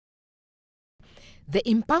The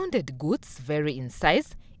impounded goods vary in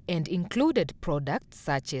size and included products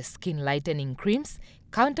such as skin lightening creams,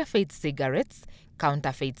 counterfeit cigarettes,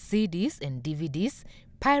 counterfeit CDs and DVDs,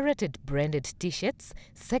 pirated branded t-shirts,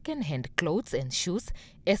 second-hand clothes and shoes,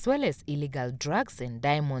 as well as illegal drugs and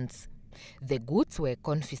diamonds. The goods were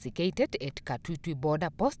confiscated at Katwitwi border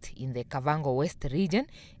post in the Kavango West region,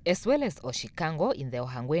 as well as Oshikango in the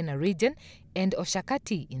Ohangwena region and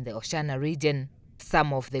Oshakati in the Oshana region.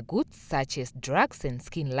 Some of the goods, such as drugs and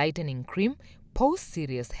skin lightening cream, pose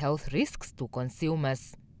serious health risks to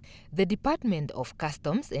consumers. The Department of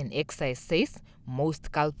Customs and Excise says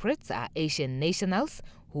most culprits are Asian nationals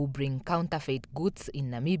who bring counterfeit goods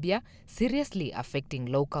in Namibia, seriously affecting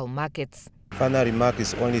local markets. Final remark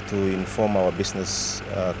is only to inform our business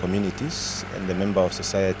communities and the member of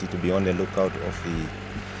society to be on the lookout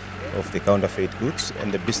of the counterfeit goods,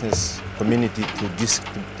 and the business community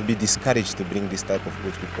to be discouraged to bring this type of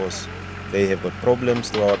goods because they have got problems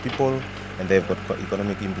to our people and they have got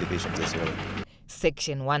economic implications as well.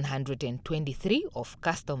 Section 123 of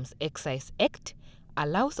Customs Excise Act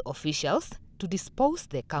allows officials to dispose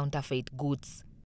the counterfeit goods.